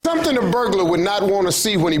Something a burglar would not want to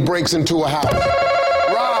see when he breaks into a house.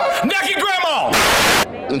 Right. Knock your grandma!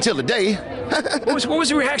 Until the day. What was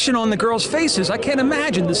your reaction on the girls' faces? I can't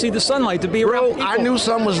imagine to see the sunlight, to be around people. I knew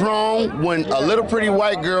something was wrong when a little pretty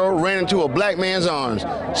white girl ran into a black man's arms.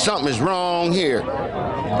 Something is wrong here.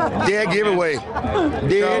 Dead giveaway.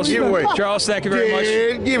 Dead giveaway. Charles, thank you very much.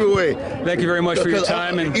 Dead giveaway. Thank you very much for your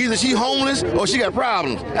time. And either she homeless or she got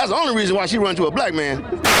problems. That's the only reason why she run to a black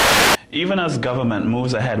man. Even as government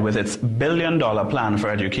moves ahead with its billion-dollar plan for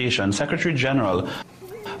education, Secretary General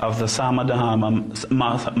of the Mahasabadama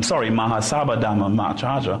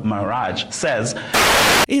Maharaj says,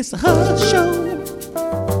 "It's a hush show,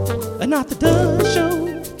 not the duh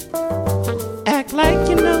show. Act like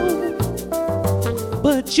you know,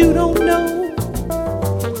 but you don't know.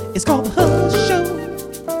 It's called the hush show,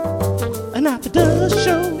 not the duh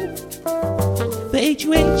show. The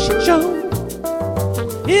HUH show.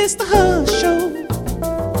 It's the hush show.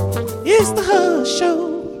 It's the hush show.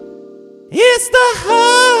 It's the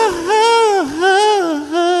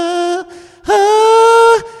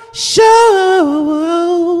show."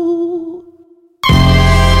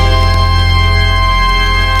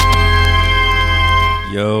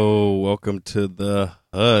 Yo, welcome to the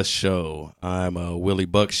Show. I'm Willie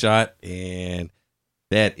Buckshot, and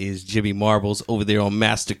that is Jimmy Marbles over there on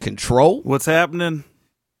Master Control. What's happening?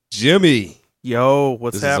 Jimmy. Yo,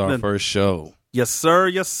 what's This happening? is our first show. Yes, sir.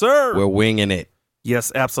 Yes, sir. We're winging it.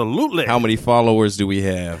 Yes, absolutely. How many followers do we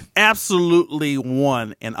have? Absolutely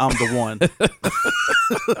one, and I'm the one.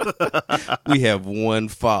 We have one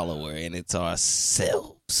follower, and it's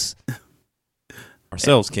ourselves.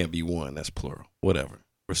 Ourselves can't be one. That's plural. Whatever.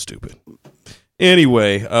 We're stupid.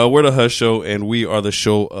 Anyway, we're the Hush Show, and we are the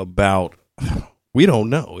show about, we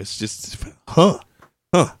don't know. It's just, We're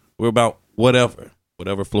about whatever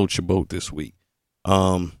floats your boat this week.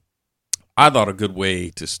 I thought a good way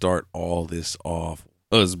to start all this off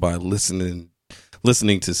was by listening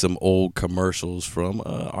to some old commercials from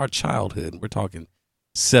our childhood. We're talking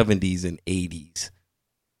 70s and 80s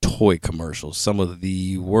toy commercials. Some of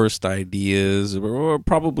the worst ideas, or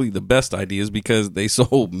probably the best ideas, because they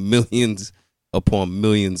sold millions upon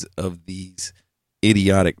millions of these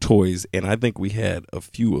idiotic toys, and I think we had a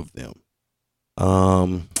few of them.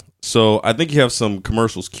 So I think you have some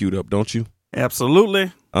commercials queued up, don't you?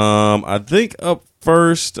 Absolutely. I think up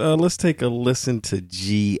first, let's take a listen to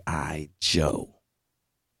G.I. Joe.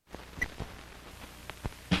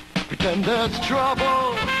 Pretend there's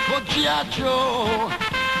trouble for G.I. Joe.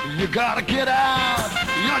 You gotta get out,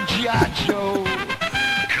 you're G.I. Joe.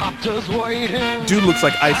 Copters waiting. Dude looks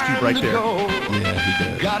like Ice Cube right there. Yeah, he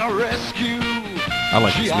does. Gotta rescue I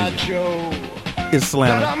like this G.I. music. Joe. It's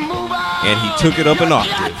slamming. And he took it up an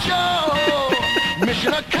octave.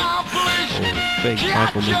 Mission accomplished. Fake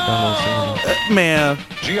Michael McDonald. Man.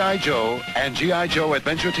 G.I. Joe and G.I. Joe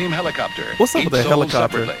Adventure Team Helicopter. What's up with the Each sold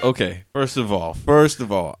helicopter? separately. Okay, first of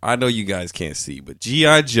all, I know you guys can't see, but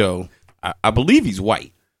G.I. Joe, I believe he's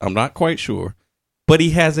white. I'm not quite sure. But he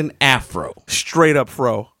has an afro. Straight up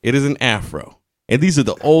fro. It is an afro. And these are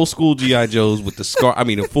the old school G.I. Joes with the scar. I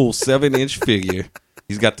mean, a full 7-inch figure.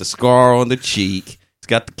 He's got the scar on the cheek. He's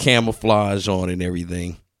got the camouflage on and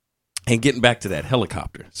everything. And getting back to that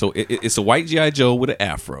helicopter. So it's a white G.I. Joe with an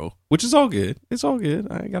afro, which is all good. It's all good.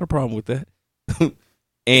 I ain't got a problem with that.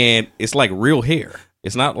 And it's like real hair.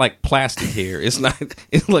 It's not like plastic hair. It's not.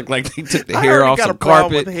 It looked like they took the hair off some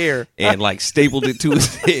carpet and like stapled it to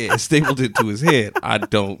his head. I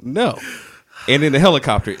don't know. And in the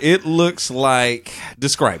helicopter, it looks like,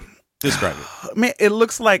 describe it. Man, it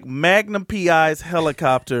looks like Magnum PI's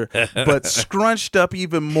helicopter, but scrunched up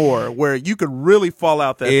even more, where you could really fall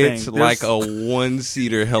out that thing. It's like a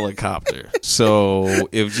one-seater helicopter. So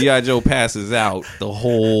if G.I. Joe passes out, the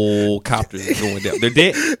whole copter is going down. They're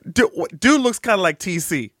dead. Dude looks kind of like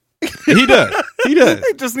TC. He does. He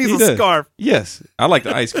just needs a scarf. Yes. I like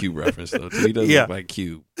the Ice Cube reference, though. Too. He does look like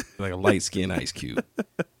Cube. Like a light-skinned Ice Cube.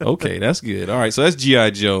 Okay, that's good. All right, so that's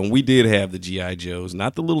G.I. Joe. And we did have the G.I. Joes,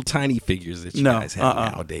 not the little tiny figures that you guys have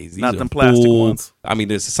nowadays. These not them plastic ones. I mean,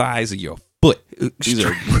 they're the size of your foot. These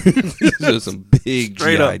are some big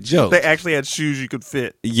G.I. Joes. They actually had shoes you could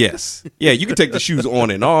fit. Yes. Yeah, you could take the shoes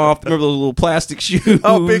on and off. Remember those little plastic shoes?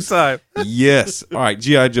 Oh, big time. Yes. All right,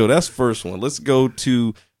 G.I. Joe, that's the first one. Let's go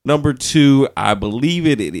to number 2. I believe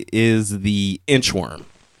it is the Inchworm.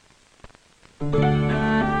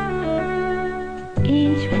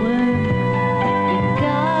 Inchworm, you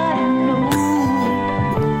gotta know.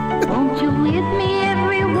 Won't you with me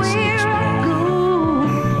everywhere I go?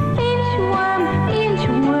 Inchworm,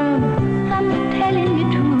 inchworm, I'm telling you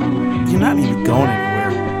true. You're not even going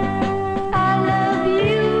anywhere. I love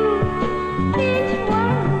you,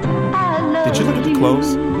 inchworm. love you look at the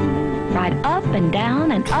clothes? Ride up and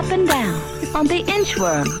down on the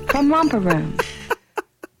inchworm from Romper Room.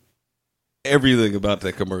 Everything about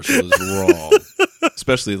that commercial is wrong,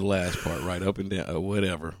 especially the last part, right up and down,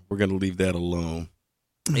 whatever. We're going to leave that alone.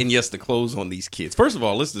 And yes, the clothes on these kids. First of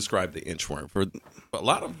all, let's describe the inchworm. For a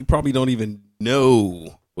lot of you probably don't even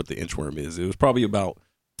know what the inchworm is. It was probably about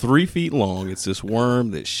 3 feet long. It's this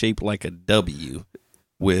worm that's shaped like a W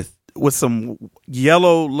with some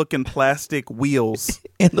yellow looking plastic wheels.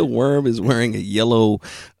 And the worm is wearing a yellow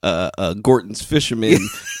Gorton's Fisherman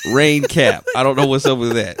rain cap. I don't know what's up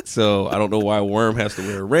with that. So I don't know why a worm has to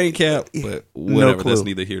wear a rain cap, but whatever. That's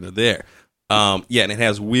neither here nor there. Yeah, and it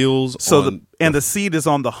has wheels. So the seed is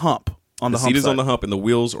on the hump. The seed is on the hump, and the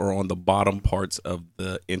wheels are on the bottom parts of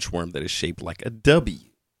the inchworm that is shaped like a W.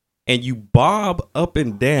 And you bob up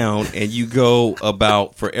and down, and you go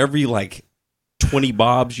about, for every 20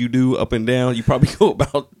 bobs you do up and down, you probably go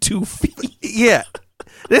about 2 feet. Yeah.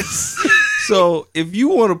 So if you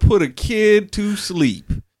want to put a kid to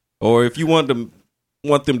sleep, or if you want them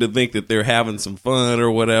to think that they're having some fun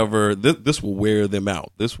or whatever, this will wear them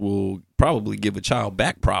out. This will probably give a child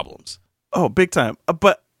back problems. Oh, big time.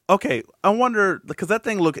 But okay, I wonder, because that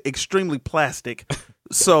thing looked extremely plastic.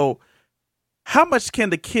 So how much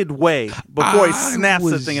can the kid weigh before he snaps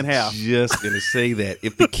the thing in half? Just going to say that.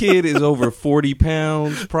 If the kid is over 40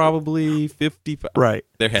 pounds, probably 50 pounds. Right.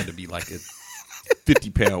 There had to be a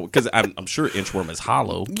 50 pound, because I'm sure inchworm is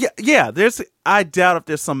hollow. Yeah. I doubt if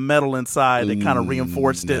there's some metal inside that kind of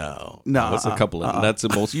reinforced it. No. It's a couple of nuts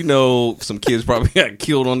and bolts. Some kids probably got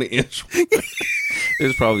killed on the inchworm.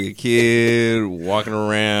 There's probably a kid walking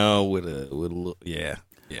around with a little, yeah.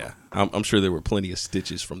 I'm sure there were plenty of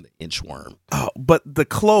stitches from the inchworm. Oh, but the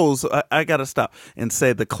clothes, I got to stop and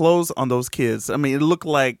say the clothes on those kids, I mean, it looked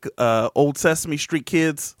like old Sesame Street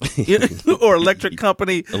kids or Electric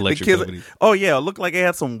Company. Company. Oh, yeah. It looked like they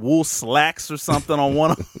had some wool slacks or something on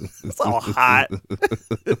one of them. It's all hot.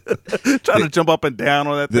 Trying to jump up and down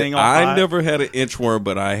on that thing. I never had an inchworm,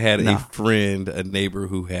 but I had a friend, a neighbor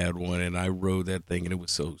who had one, and I rode that thing, and it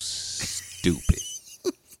was so stupid.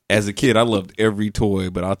 As a kid, I loved every toy,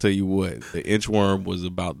 but I'll tell you what, the inchworm was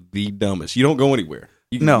about the dumbest. You don't go anywhere.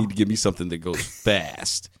 You need to give me something that goes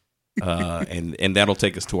fast, and that'll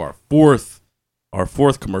take us to our fourth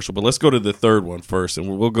commercial. But let's go to the third one first, and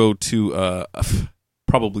we'll go to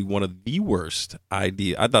probably one of the worst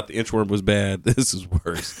ideas. I thought the inchworm was bad. This is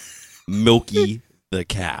worse. Milky the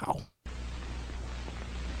cow.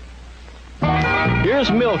 Here's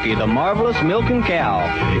Milky, the marvelous milking cow.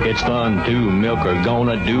 It's fun to milk her,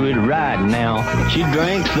 gonna do it right now. She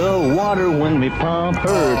drinks the water when we pump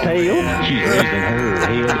her tail. She's raising her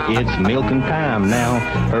head, it's milking time now.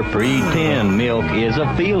 Her pretend milk is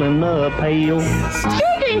a feeling the pail. She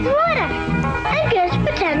drinks water and gives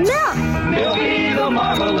pretend milk. Milky, the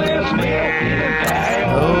marvelous milking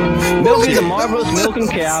cow. Milky, the marvelous milking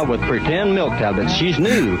cow with pretend milk tablets. She's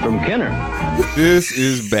new from Kenner. This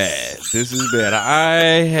is bad.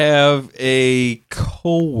 I have a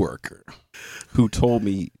coworker who told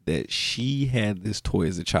me that she had this toy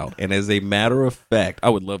as a child. And as a matter of fact, I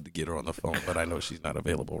would love to get her on the phone, but I know she's not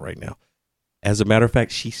available right now. As a matter of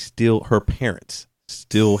fact, her parents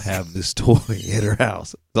still have this toy at her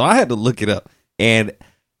house. So I had to look it up. And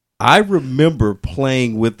I remember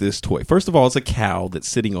playing with this toy. First of all, it's a cow that's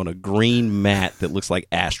sitting on a green mat that looks like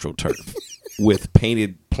AstroTurf with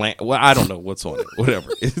painted plant. Well, I don't know what's on it.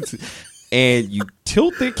 Whatever. And you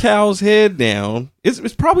tilt the cow's head down.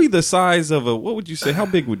 It's probably the size of what would you say? How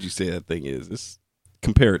big would you say that thing is?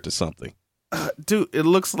 Compare it to something. Dude, it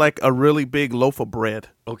looks like a really big loaf of bread.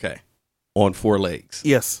 Okay. On 4 legs.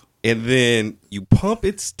 Yes. And then you pump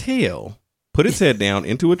its tail. Put its head down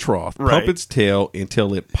into a trough, pump its tail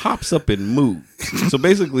until it pops up and moves. So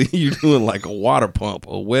basically, you're doing like a water pump,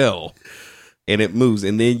 a well, and it moves.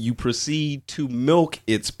 And then you proceed to milk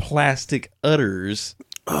its plastic udders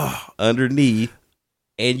underneath,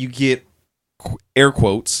 and you get, air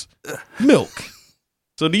quotes, milk.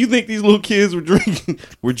 So do you think these little kids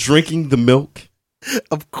were drinking the milk?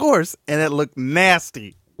 Of course, and it looked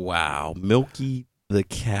nasty. Wow, Milky the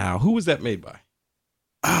cow. Who was that made by?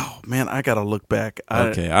 Oh man, I gotta look back.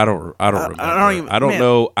 Okay, I don't remember. I don't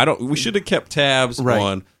know. We should have kept tabs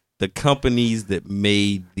on the companies that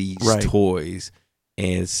made these toys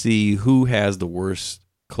and see who has the worst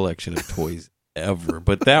collection of toys ever.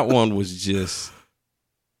 But that one was just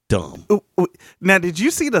dumb. Now, did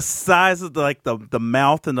you see the size of the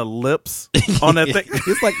mouth and the lips on that thing?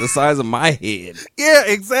 It's like the size of my head. Yeah,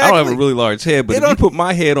 exactly. I don't have a really large head, but if you put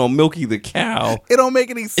my head on Milky the cow, it don't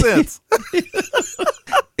make any sense.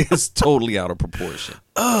 It's totally out of proportion.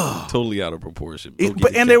 Oh, totally out of proportion.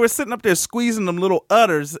 They were sitting up there squeezing them little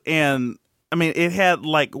udders, and I mean, it had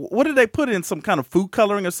like, what did they put in? Some kind of food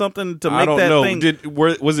coloring or something to make that thing?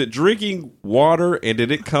 Was it drinking water, and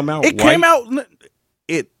did it come out? It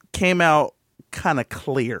came out kind of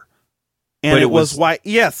clear, and it was white.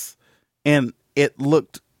 Yes, and it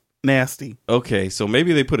looked nasty. Okay, so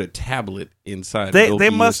maybe they put a tablet inside. They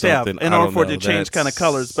must have in order for it to change kind of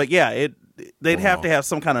colors. But yeah, they'd have to have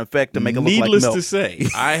some kind of effect to make it look like milk. Needless to say,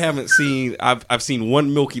 I haven't seen. I've seen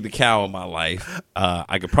one Milky the Cow in my life.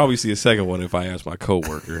 I could probably see a second one if I asked my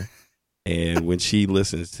coworker. And when she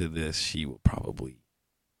listens to this, she will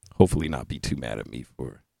hopefully not be too mad at me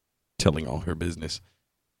for telling all her business.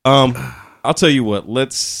 I'll tell you what.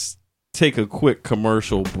 Let's take a quick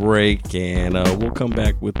commercial break, and we'll come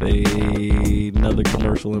back with another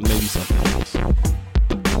commercial and maybe something else.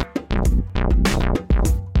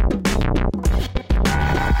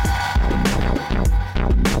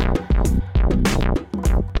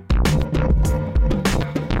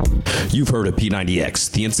 You've heard of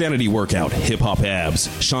P90X, the Insanity Workout, Hip Hop Abs,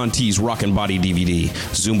 Sean T's Rockin' Body DVD,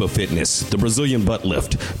 Zumba Fitness, the Brazilian Butt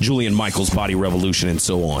Lift, Julian Michaels Body Revolution, and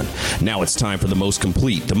so on. Now it's time for the most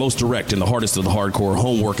complete, the most direct, and the hardest of the hardcore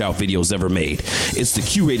home workout videos ever made. It's the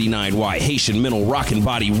Q89Y Haitian Mental Rockin'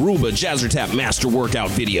 Body Roomba Jazzertap Master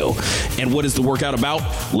Workout video. And what is the workout about?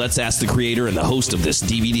 Let's ask the creator and the host of this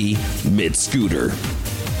DVD, Mid Scooter.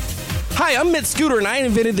 Hi, I'm Mitt Scooter, and I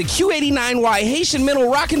invented the Q89Y Haitian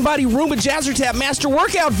Mental Rockin' Body Roomba Jazzertap Master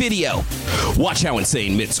Workout video. Watch how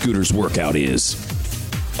insane Mitt Scooter's workout is.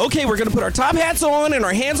 Okay, we're going to put our top hats on and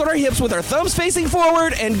our hands on our hips with our thumbs facing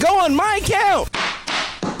forward and go on my count.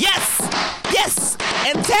 Yes! Yes!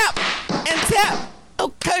 And tap! And tap!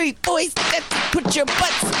 Okay, boys, let's put your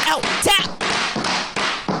butts out. Tap!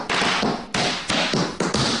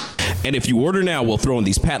 And if you order now, we'll throw in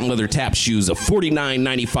these patent leather tap shoes of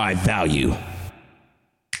 $49.95 value.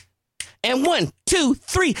 And 1, 2,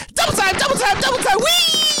 3, double time, double time, double time,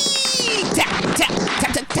 whee! Tap, tap,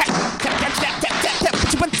 tap, tap, tap, tap, tap, tap, tap, tap, tap,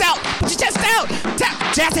 put your butts out, put your chest out,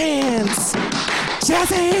 tap, jazz hands, jazz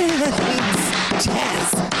hands,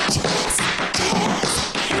 jazz, jazz, jazz.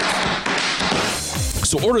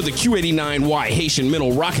 So order the Q89Y Haitian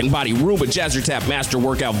Mental Rockin' Body Roomba Jazzertap Master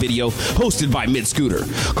Workout video hosted by Mid Scooter.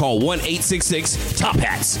 Call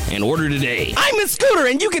 1-866-TOP-HATS and order today. I'm Mid Scooter,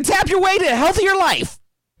 and you can tap your way to a healthier life.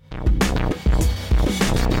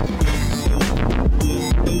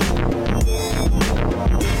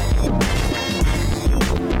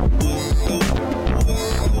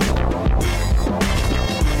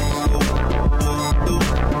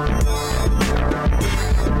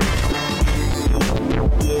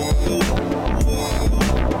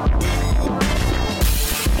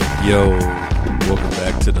 Yo, welcome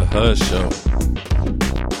back to the Hush Show.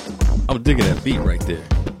 I'm digging that beat right there.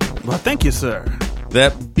 Well, thank you, sir.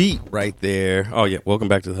 That beat right there. Oh, yeah. Welcome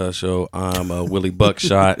back to the Hush Show. I'm Willie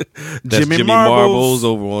Buckshot. That's Jimmy Marbles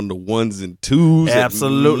over on the ones and twos.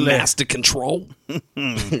 Absolutely. Master Control.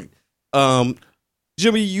 Jimmy,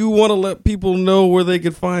 you want to let people know where they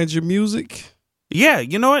can find your music? Yeah,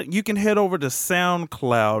 you know what? You can head over to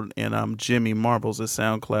SoundCloud, and I'm Jimmy Marbles at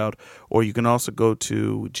SoundCloud, or you can also go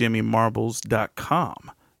to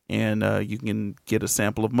jimmymarbles.com, and you can get a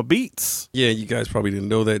sample of my beats. Yeah, you guys probably didn't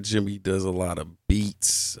know that Jimmy does a lot of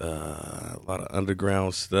beats, a lot of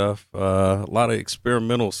underground stuff, a lot of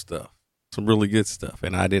experimental stuff, some really good stuff.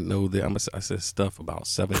 And I didn't know that. I said stuff about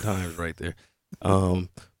 7 times right there.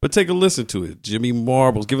 But take a listen to it. Jimmy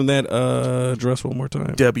Marbles. Give him that address one more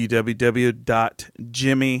time.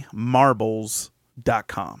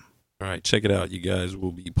 www.jimmymarbles.com. All right, check it out. You guys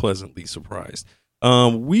will be pleasantly surprised.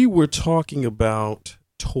 We were talking about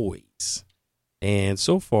toys. And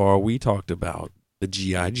so far, we talked about the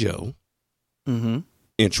G.I. Joe,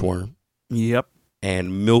 Inchworm. Yep.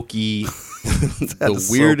 And Milky, the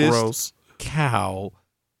weirdest cow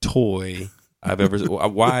toy I've ever.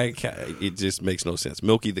 Why? It just makes no sense.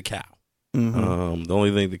 Milky the cow. The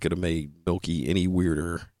only thing that could have made Milky any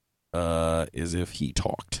weirder is if he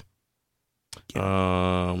talked.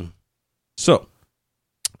 And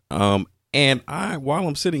while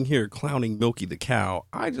I'm sitting here clowning Milky the cow,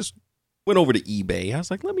 I just went over to eBay. I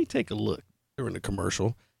was like, let me take a look during the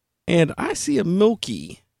commercial, and I see a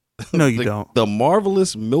Milky. No, you don't. The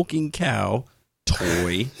Marvelous Milking Cow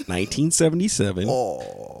toy, 1977.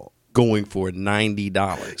 Going for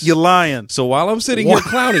 $90. You're lying. So while I'm sitting here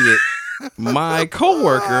clowning it, my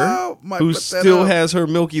coworker, who still has her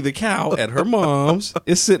Milky the cow at her mom's,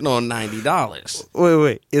 is sitting on $90.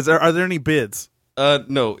 Wait. Are there any bids?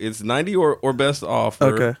 No, it's 90 or best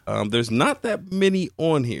offer. Okay. There's not that many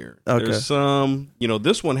on here. Okay. There's some,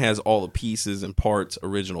 this one has all the pieces and parts,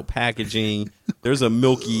 original packaging. There's a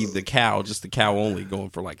Milky the cow, just the cow only, going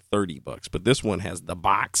for like $30. But this one has the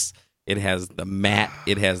box. It has the mat.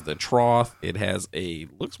 It has the trough. It has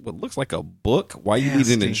what looks like a book. Why you need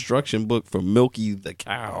an instruction book for Milky the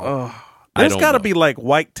cow? Oh. There's got to be like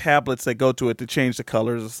white tablets that go to it to change the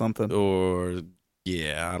colors or something. Or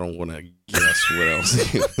I don't want to guess what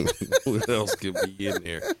else what else could be in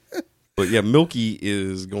there. But yeah, Milky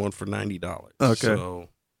is going for $90. Okay. So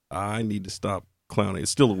I need to stop clowning.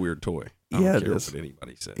 It's still a weird toy. I don't care what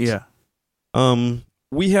anybody says. Yeah.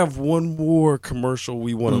 We have one more commercial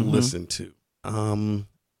we want to listen to.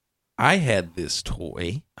 I had this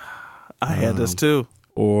toy. I had this too.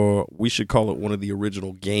 Or we should call it one of the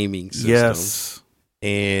original gaming systems. Yes.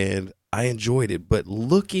 And I enjoyed it. But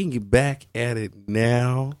looking back at it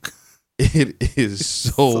now, it is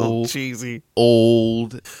so cheesy,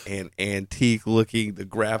 old, and antique looking. The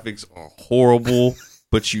graphics are horrible.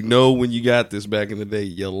 But when you got this back in the day,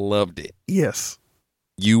 you loved it. Yes.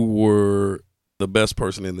 You were the best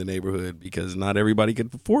person in the neighborhood because not everybody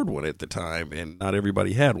could afford one at the time, and not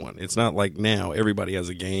everybody had one. It's not like now everybody has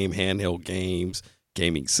a game, handheld games,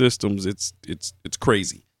 gaming systems. It's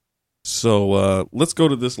crazy. So let's go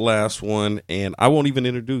to this last one, and I won't even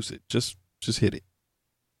introduce it. Just hit it.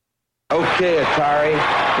 Okay, Atari,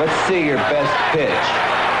 let's see your best pitch.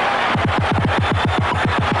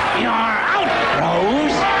 You're out,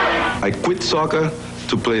 Rose. I quit soccer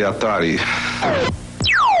to play Atari.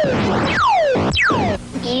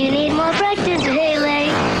 You need more practice, Haley.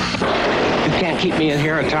 You can't keep me in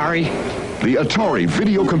here, Atari. The Atari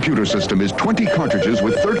Video Computer System is 20 cartridges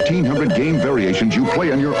with 1,300 game variations you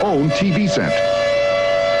play on your own TV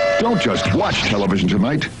set. Don't just watch television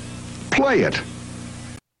tonight. Play it.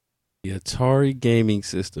 The Atari gaming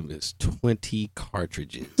system is 20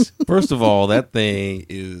 cartridges. First of all, that thing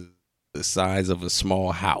is the size of a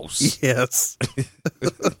small house. Yes.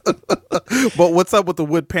 But what's up with the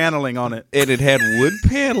wood paneling on it? And it had wood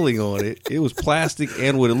paneling on it. It was plastic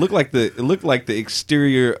and wood. It looked like the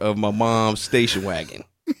exterior of my mom's station wagon.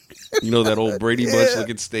 That old Brady Bunch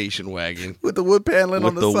looking station wagon with the wood paneling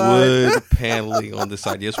on the side. With the wood paneling on the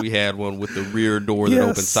side. Yes, we had one with the rear door that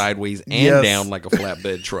opened sideways and down like a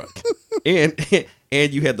flatbed truck.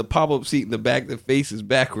 And you had the pop-up seat in the back that faces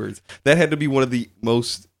backwards. That had to be one of the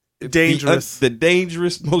most dangerous,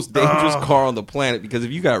 most dangerous car on the planet, because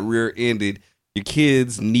if you got rear-ended, your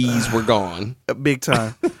kids' knees were gone. Big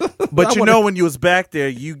time. But when you was back there,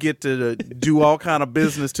 you get to do all kind of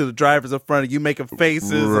business to the drivers up front of you, making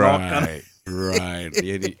faces and all kind of... Right.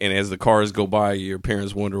 And as the cars go by, your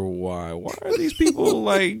parents wonder why are these people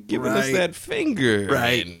like giving us that finger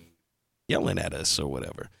and yelling at us or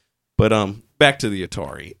whatever. But back to the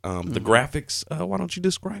Atari. The graphics, why don't you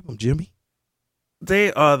describe them, Jimmy?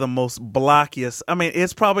 They are the most blockiest. I mean,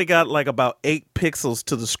 it's probably got like about 8 pixels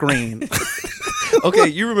to the screen. Okay,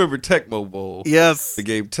 you remember Tecmo Bowl? Yes. The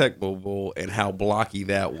game Tecmo Bowl and how blocky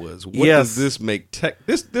that was. What does this make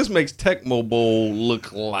this makes Tecmo Bowl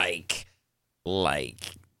look like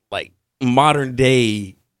modern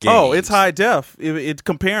day games. Oh, it's high def. It's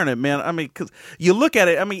comparing it, man. I mean, cause you look at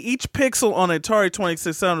it. I mean, each pixel on Atari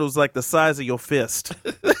 2600 was like the size of your fist.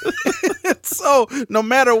 So no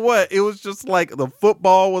matter what, it was just like the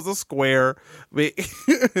football was a square. I mean,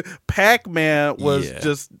 Pac-Man was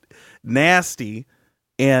just nasty,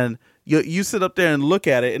 and you sit up there and look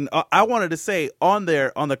at it. And I wanted to say on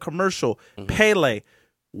the commercial, Pele,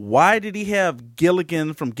 why did he have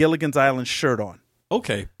Gilligan from Gilligan's Island shirt on?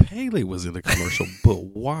 Okay, Pele was in the commercial, but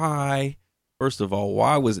why? First of all,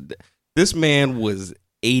 why was it? This man was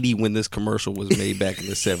 80 when this commercial was made back in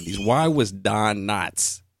the 70s. Why was Don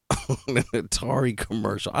Knotts on an Atari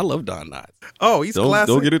commercial? I love Don Knotts. Oh, he's classic.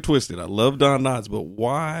 Don't get it twisted. I love Don Knotts, but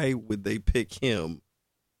why would they pick him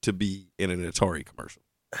to be in an Atari commercial?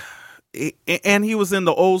 And he was in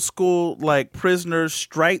the old school like prisoner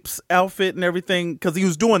stripes outfit and everything, because he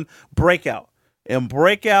was doing Breakout. And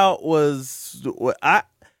Breakout was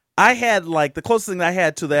I had like the closest thing I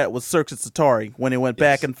had to that was Circus Atari when it went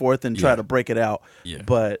back and forth and tried to break it out. Yeah.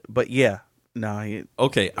 But yeah, no.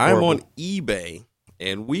 Okay, I'm on eBay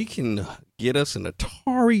and we can get us an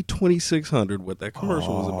Atari 2600. What that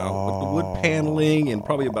commercial was about, with the wood paneling and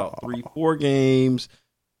probably about 3-4 games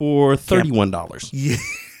for $31. Yeah.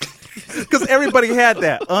 Because everybody had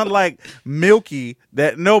that, unlike Milky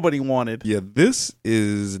that nobody wanted. Yeah, this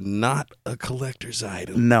is not a collector's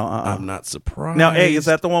item. No, I'm not surprised. Now, hey, is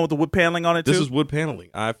that the one with the wood paneling on it too? This is wood paneling.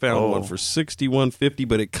 I found one for $61.50,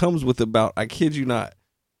 but it comes with about, I kid you not,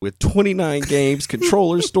 with 29 games,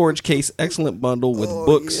 controllers, storage case, excellent bundle with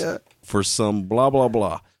books for some blah, blah,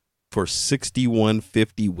 blah. For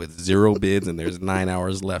 $61.50 with 0 bids, and there's 9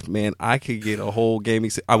 hours left. Man, I could get a whole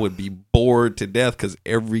gaming. I would be bored to death because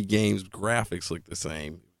every game's graphics look the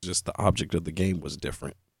same. Just the object of the game was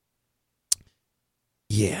different.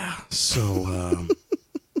 Yeah. So,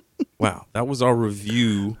 wow, that was our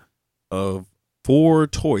review of 4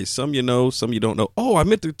 toys. Some you know, some you don't know. Oh, I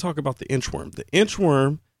meant to talk about the inchworm. The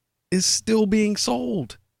inchworm is still being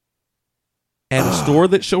sold at a store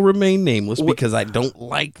that shall remain nameless because I don't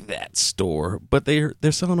like that store, but they're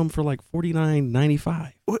selling them for like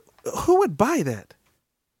 $49.95. Who would buy that?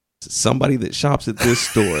 Somebody that shops at this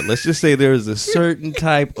store. Let's just say there's a certain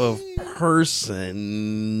type of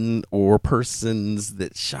person or persons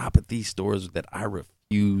that shop at these stores that I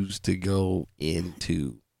refuse to go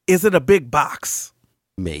into. Is it a big box?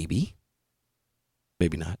 Maybe.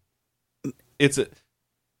 Maybe not.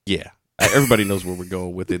 Yeah. Everybody knows where we're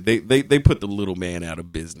going with it. They put the little man out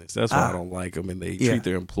of business. That's why I don't like them, and they treat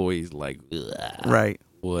their employees like right,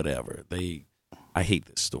 whatever. I hate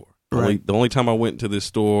this store. Right. The only time I went to this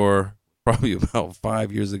store probably about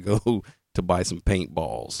 5 years ago to buy some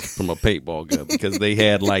paintballs from a paintball gun because they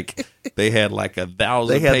had like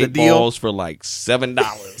 1,000 paintballs for like $7.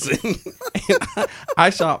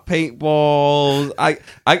 I shot paintballs.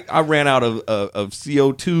 I ran out of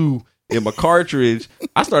CO2 in my cartridge.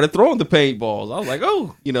 I started throwing the paintballs. I was like,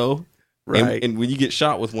 oh, right. And when you get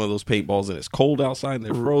shot with one of those paintballs and it's cold outside and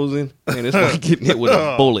they're frozen, and it's like getting hit with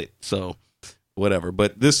a bullet. So whatever.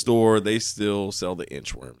 But this store, they still sell the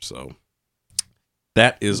inchworm. So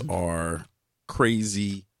that is our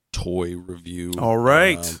crazy toy review. All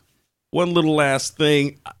right. One little last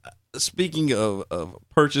thing. Speaking of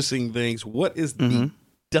purchasing things, what is the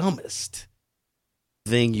dumbest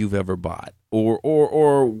thing you've ever bought?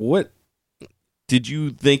 Or what did you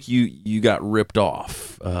think you got ripped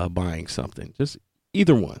off buying something? Just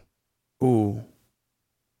either one. Ooh.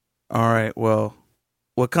 All right. Well,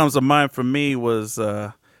 what comes to mind for me was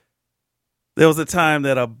there was a time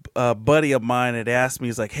that a buddy of mine had asked me,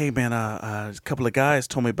 he's like, hey, man, a couple of guys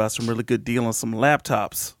told me about some really good deal on some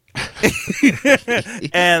laptops.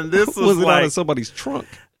 And this was it like out of somebody's trunk?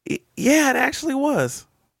 Yeah, it actually was.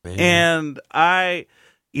 Man. And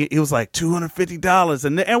it was like $250.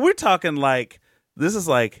 And we're talking like, this is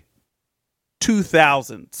like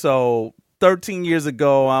 2000. So 13 years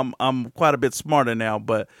ago, I'm quite a bit smarter now.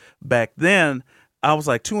 But back then, I was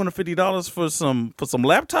like $250 for some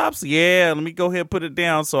laptops. Yeah, let me go ahead and put it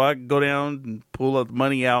down. So I go down and pull up the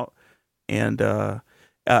money out and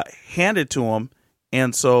hand it to him.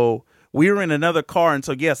 And so we were in another car. And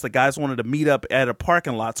so, yes, the guys wanted to meet up at a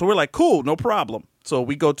parking lot. So we're like, cool, no problem. So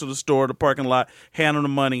we go to the store, the parking lot, hand him the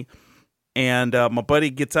money. And my buddy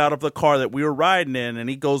gets out of the car that we were riding in, and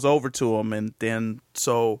he goes over to him. And then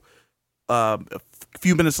so a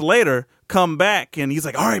few minutes later, come back, and he's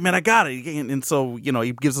like, all right, man, I got it. And so,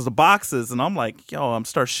 he gives us the boxes. And I'm like, I'm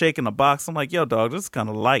start shaking the box. I'm like, yo, dog, this is kind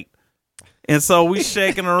of light. And so we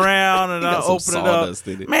shaking around, and I open it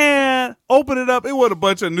up. Man, open it up. It was a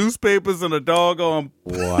bunch of newspapers and a doggone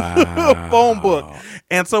phone book.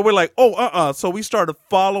 And so we're like, So we started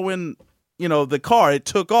following, the car. It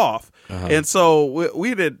took off. And so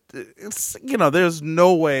we did, there's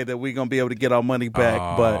no way that we're going to be able to get our money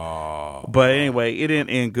back. But anyway, it didn't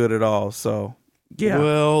end good at all. So, yeah,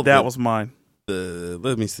 well, that was mine.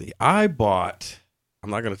 Let me see. I'm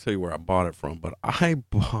not going to tell you where I bought it from, but I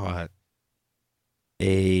bought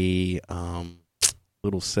a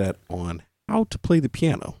little set on how to play the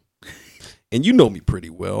piano. And you know me pretty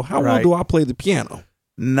well. How well do I play the piano?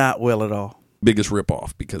 Not well at all. Biggest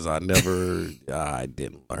ripoff because I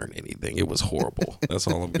didn't learn anything. It was horrible. That's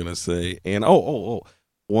all I'm gonna say. And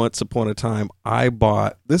once upon a time, I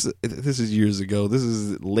bought this. This is years ago. This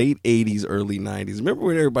is late '80s, early '90s. Remember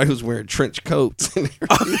when everybody was wearing trench coats and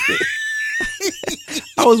everything?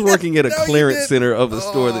 I was working at a clearance center of a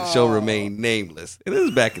store that shall remain nameless. And this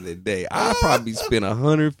is back in the day. I probably spent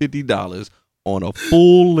 $150 on a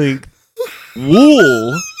full-length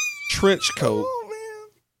wool trench coat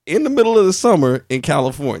in the middle of the summer in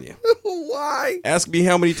California. Why? Ask me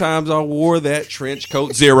how many times I wore that trench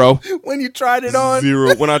coat. 0. When you tried it on?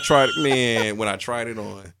 0. When I tried it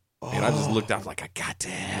on. And I just looked out like, I got to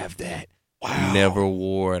have that. Wow. Never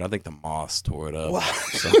wore it. I think the moths tore it up. Wow.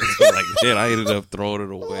 So like, man, I ended up throwing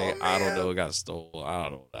it away. I don't know. It got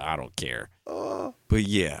stolen. I don't care. But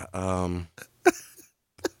yeah,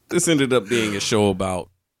 this ended up being a show about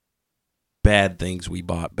bad things we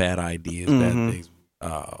bought, bad ideas, bad things,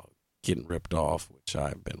 getting ripped off, which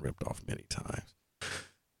I've been ripped off many times.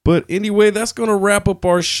 But anyway, that's going to wrap up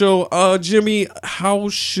our show. Jimmy, how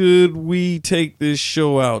should we take this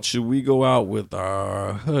show out? Should we go out with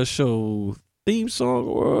our show theme song?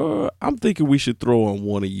 Or I'm thinking we should throw on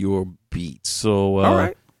one of your beats. So, all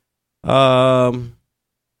right. We're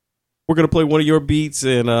going to play one of your beats,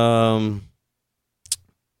 and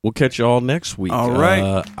we'll catch you all next week. All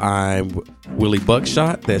right. I'm Willie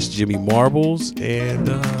Buckshot. That's Jimmy Marbles. And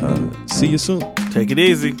see you soon. Take it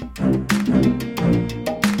easy.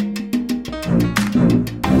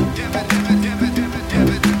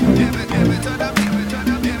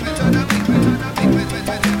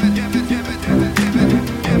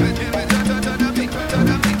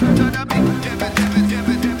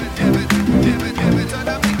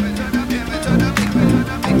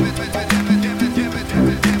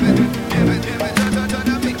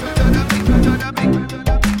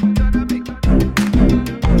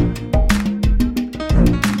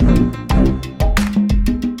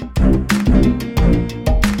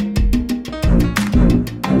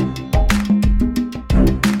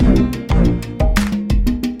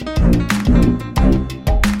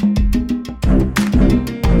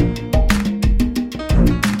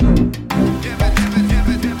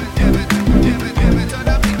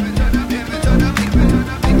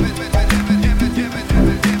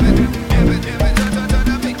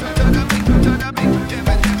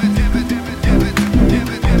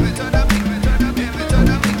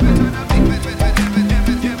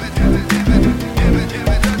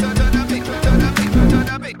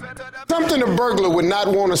 Something a burglar would not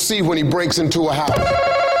want to see when he breaks into a house.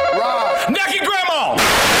 Rod. Knock your grandma!